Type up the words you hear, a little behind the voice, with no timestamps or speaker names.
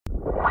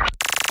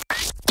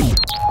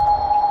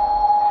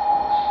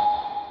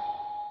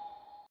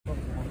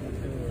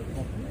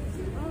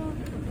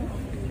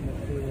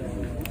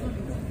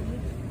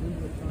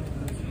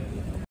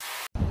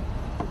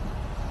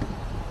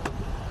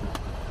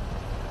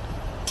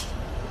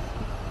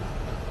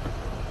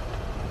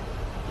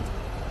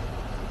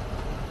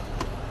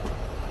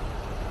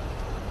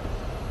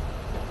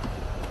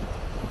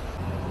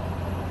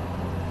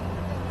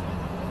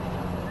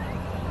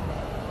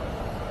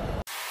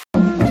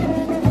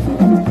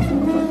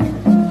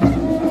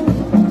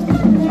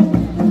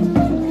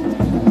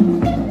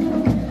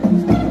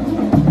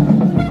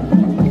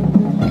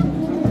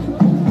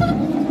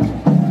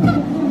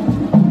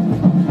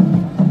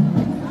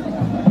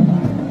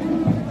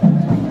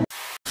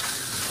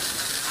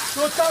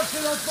Total,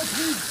 c'est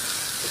l'entreprise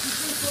qui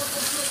fait sur la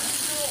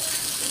population,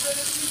 les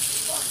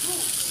bénéfices partout.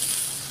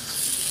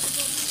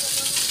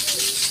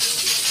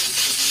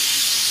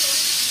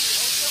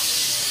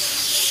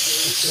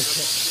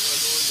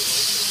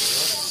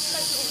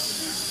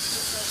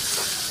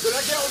 De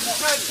la guerre en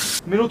Ukraine.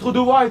 Mais notre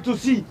devoir est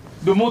aussi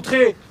de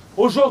montrer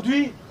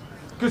aujourd'hui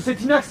que c'est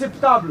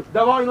inacceptable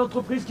d'avoir une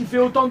entreprise qui fait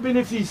autant de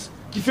bénéfices,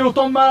 qui fait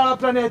autant de mal à la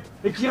planète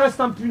et qui reste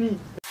impunie.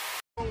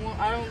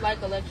 I don't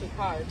like electric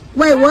cars.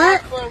 Wait,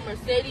 what? For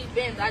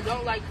Mercedes-Benz, I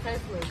don't like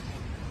Tesla.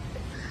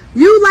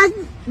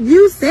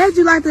 You said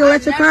you like the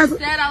electric cars. I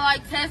said I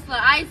like Tesla.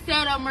 I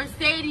said a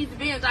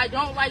Mercedes-Benz. I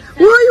don't like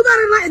Tesla. Well, you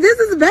gotta like, this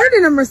is better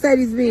than a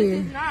Mercedes-Benz.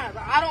 This is not.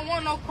 I don't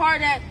want no car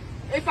that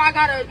if I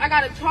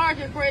gotta charge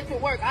it for it to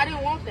work. I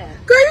didn't want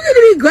that. Girl, you need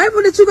to be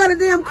grateful that you got a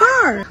damn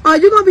car. Oh,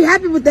 you're gonna be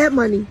happy with that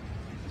money.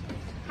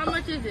 How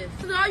much is this?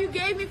 This is all you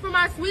gave me for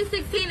my Sweet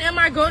 16 and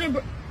my golden...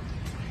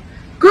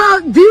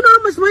 Girl, do you know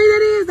how much money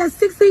that is? That's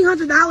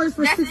 $1,600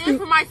 for 16. That's it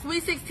for my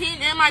Sweet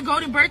 16 and my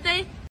golden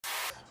birthday?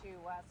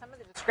 Some of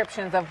the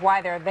descriptions of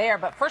why they're there,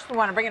 but first we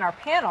want to bring in our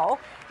panel.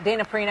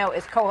 Dana Perino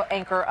is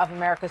co-anchor of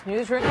America's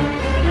Newsroom.